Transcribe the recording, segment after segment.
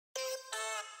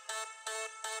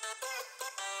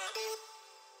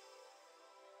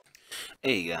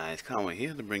Hey guys, Conway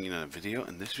here to bring you another video,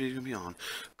 and this video is going to be on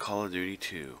Call of Duty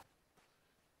 2.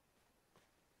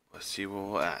 Let's see where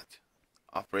we're at.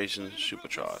 Operation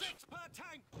Supercharge.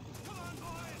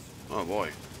 Oh boy.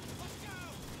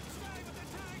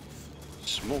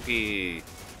 Smoky.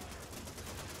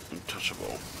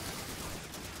 Untouchable.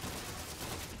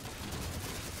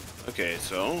 Okay,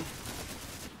 so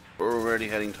we're already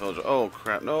heading towards. Oh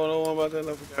crap! No, I'm about that.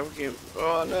 I forgot we can't.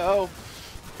 Oh no.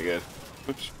 Okay, good.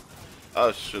 Oops. I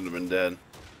should have been dead.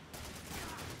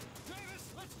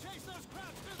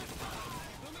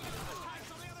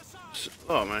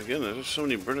 Oh my goodness, there's so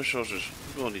many British soldiers.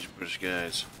 Look at all these British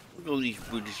guys. Look at all these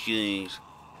British guys.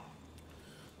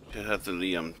 Should have to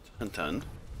the Ton.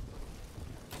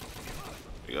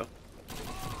 There you go.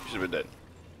 You should have been dead.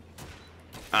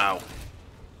 Ow.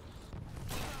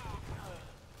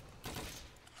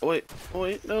 Oh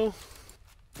wait, no.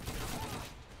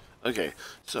 Okay,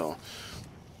 so.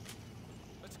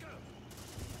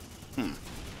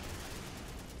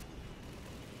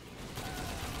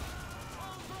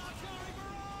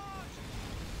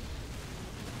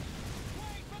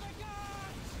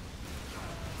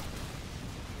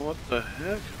 What the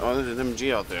heck? Oh, there's an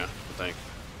MG out there, I think.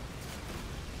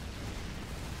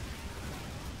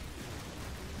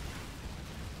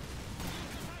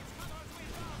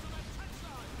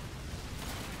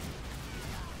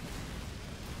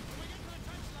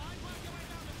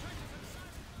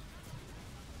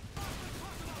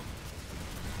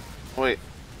 Wait,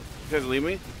 you guys leave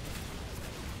me?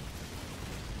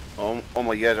 Oh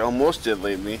my god, I almost did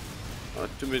leave me.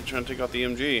 Too bad trying to take out the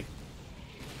MG.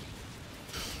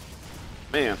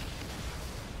 Man.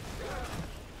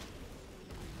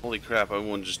 Holy crap,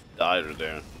 everyone just died right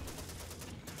there.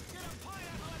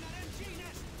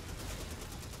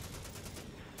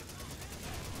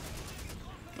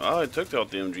 Oh, I took out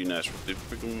the MG nest with the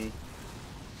freaking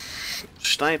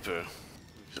sniper.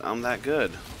 I'm that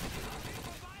good.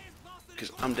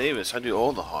 Because I'm Davis, I do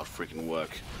all the hard freaking work.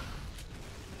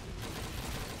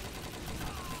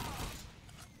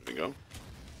 There we go.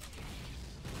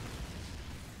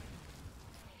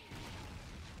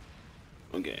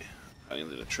 Okay, I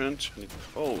into the trench.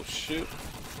 Oh shoot!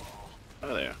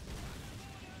 Hi there.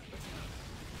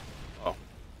 Oh, okay,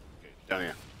 down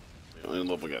here. Only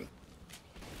level again.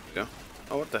 There we go.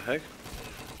 Oh, what the heck?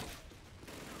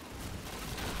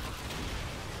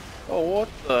 Oh, what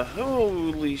the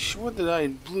holy sh! What did I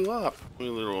blew up?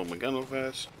 Let me roll my gun real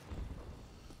fast.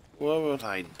 Well, what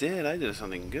I did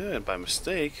something good by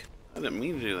mistake. I didn't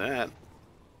mean to do that.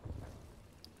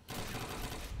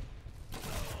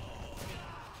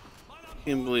 I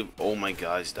can't believe all my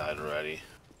guys died already.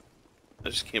 I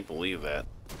just can't believe that.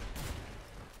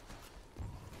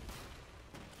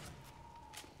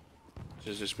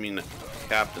 Does this mean the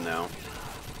captain now?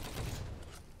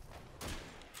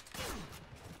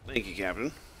 Thank you,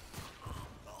 Captain.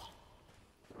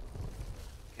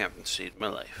 Captain saved my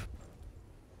life.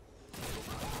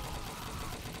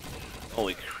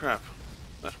 Holy crap.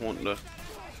 That's one to...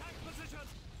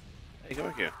 Hey, come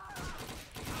back here.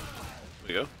 There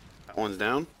we go. That one's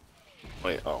down.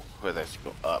 Wait, oh, wait, that's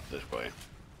go up this way.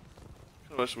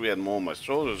 I wish we had more of my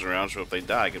soldiers around, so if they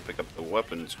die, I can pick up the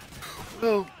weapons.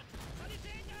 Well,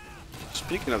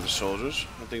 speaking of the soldiers,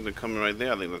 I think they're coming right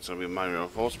there. I think that's gonna be my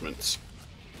reinforcements.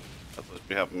 That's supposed to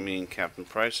be helping me and Captain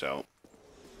Price out.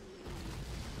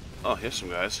 Oh, here's some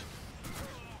guys.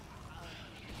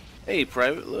 Hey,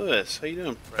 Private Lewis. How you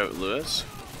doing, Private Lewis?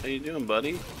 How you doing,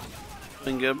 buddy?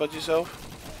 Feeling good about yourself?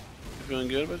 You feeling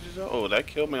good about yourself? Oh, that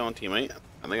killed my own teammate.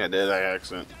 I think I did by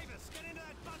accident.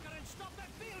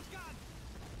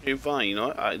 You're fine, you know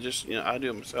what? I just, I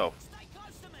do it myself.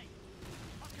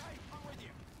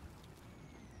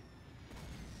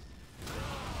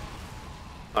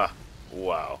 Ah,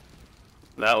 wow.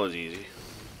 That was easy. You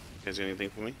guys got anything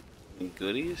for me? Any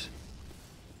goodies?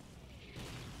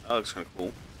 That looks kind of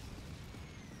cool.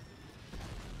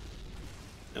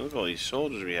 And look at all these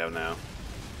soldiers we have now.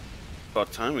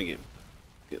 About time we get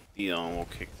the little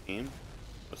kick team.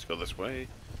 Let's go this way.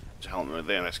 There's a helmet right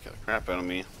there. That scared the crap out of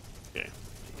me. Okay.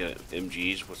 Get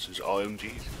MGs. What's this? All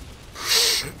MGs.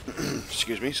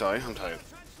 Excuse me. Sorry. I'm tired.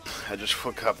 I just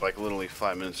woke up like literally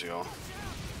 5 minutes ago.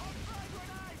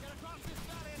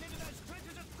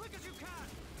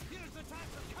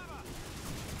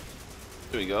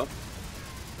 There we go.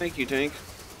 Thank you, tank.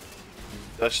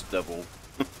 Dust Devil.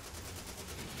 Look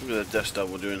at the Dust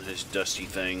Devil doing his dusty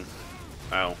thing.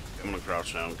 Ow. I'm gonna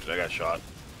crouch down because I got shot.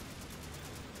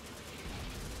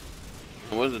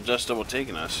 Where's the Dust Devil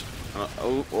taking us?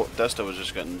 Oh, Dust Devil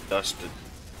just gotten dusted.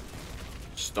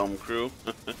 Storm Crew.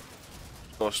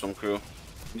 Go Storm Crew.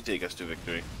 You take us to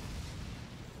victory.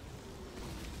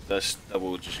 that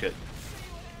will just get.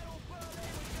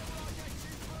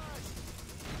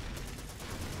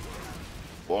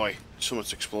 Boy, so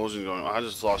much explosion going on. I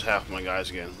just lost half my guys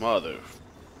again. Mother.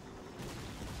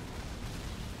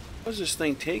 What's this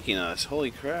thing taking us?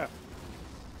 Holy crap.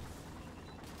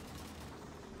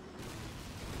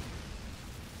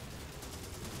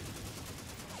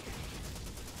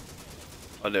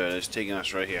 Oh, there it is, taking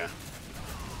us right here.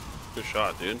 Good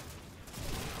shot, dude.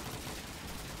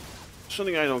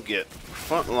 Something I don't get.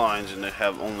 Front lines and they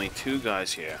have only 2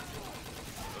 guys here.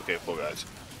 Okay, 4 guys.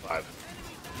 5.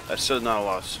 That's still not a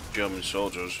lot of German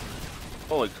soldiers.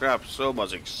 Holy crap, so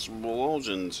much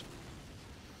explosions.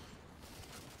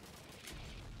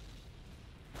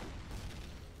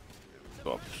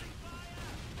 Oops.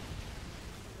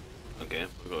 Okay,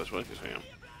 we'll go this way, because I am.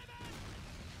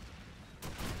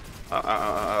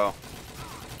 Ow.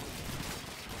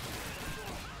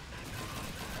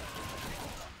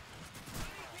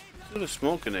 Look at a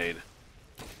smoke grenade.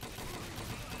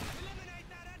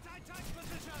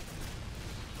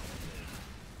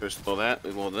 First throw that,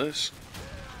 we roll this.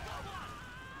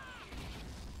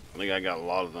 I think I got a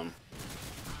lot of them.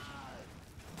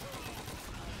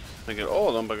 I get all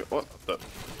of them, but what the?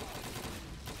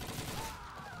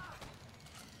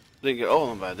 They get all of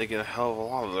them, but they get a hell of a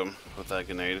lot of them with that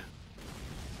grenade.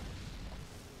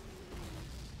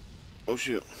 Oh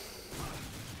shoot.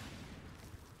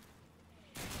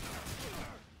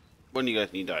 When do you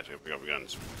guys need to die to pick up your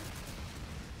guns?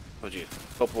 Oh gee,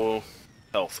 couple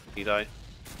health. He died.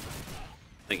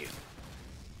 Thank you.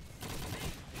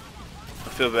 I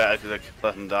feel bad because I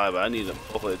let him die, but I need them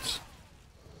bullets.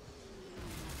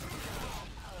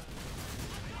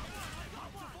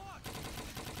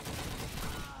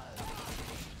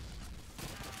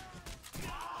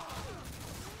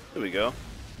 There we go.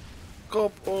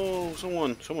 Go! Oh,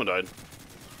 someone died.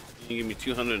 You give me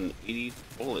 280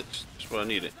 bullets. That's what I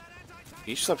needed. Can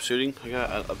you stop shooting? I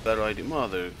got a better idea.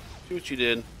 Mother, see what you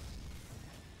did.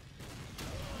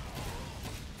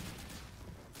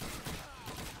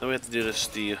 Now we have to do this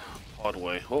the hard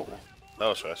way. Oh, that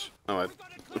was fast. Alright.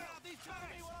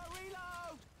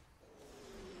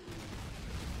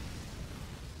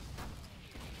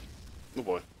 Oh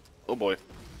boy. Oh boy.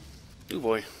 Oh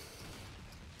boy.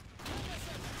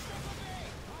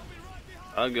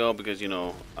 I'll go because, you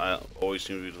know, I always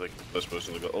seem to be like the first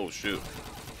person to go, oh shoot.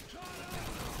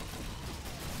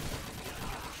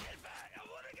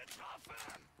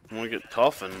 I want to get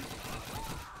tough and...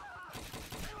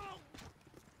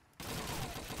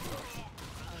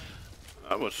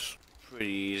 That was pretty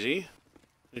easy.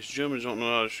 These Germans don't know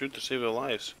how to shoot to save their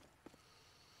lives.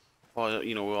 Well,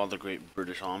 you know, we're all the great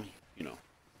British Army, you know.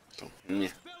 So, yeah.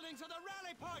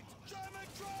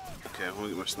 Okay, I'm gonna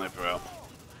get my sniper out.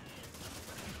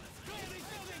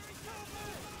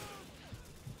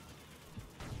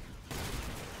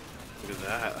 Look at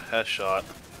that headshot.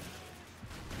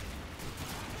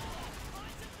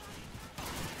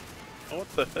 Oh,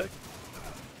 what the heck?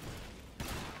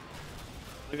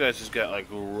 You guys just got like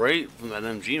right from that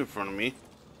MG in front of me.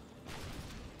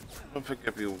 I'll pick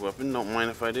up your weapon, don't mind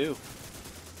if I do.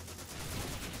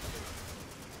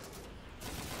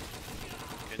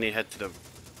 And you head to the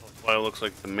what looks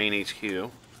like the main HQ.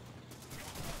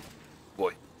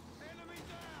 Boy.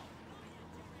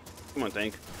 Come on,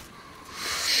 tank.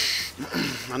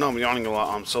 I know I'm yawning a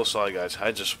lot. I'm so sorry, guys.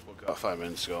 I just woke up 5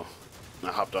 minutes ago. I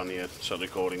hopped on here, started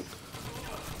recording.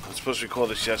 I was supposed to record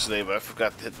this yesterday, but I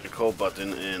forgot to hit the record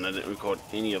button, and I didn't record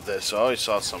any of this. So I already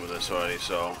saw some of this already,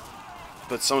 so...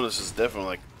 But some of this is different,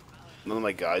 like... None of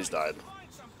my guys died.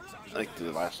 Like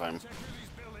the last time.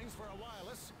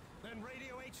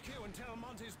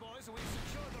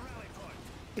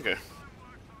 Okay.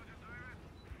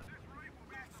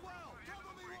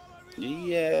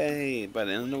 Yay! By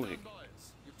the end of the week.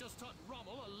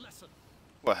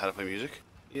 What, how to play music?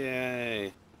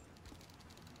 Yay!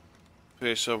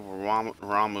 Okay, so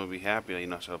Ram will be happy that he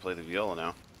knows how to play the viola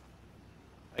now.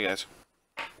 Hey guys.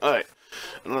 Alright.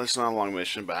 I know it's not a long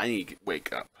mission, but I need to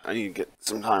wake up. I need to get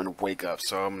some time to wake up,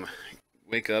 so I'm gonna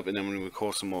wake up and then I'm gonna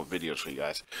record some more videos for you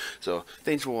guys. So,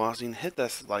 thanks for watching. Hit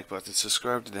that like button,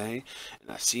 subscribe today,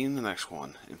 and I'll see you in the next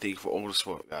one. And thank you for all the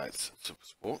support, guys.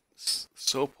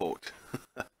 Support?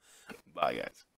 Bye, guys.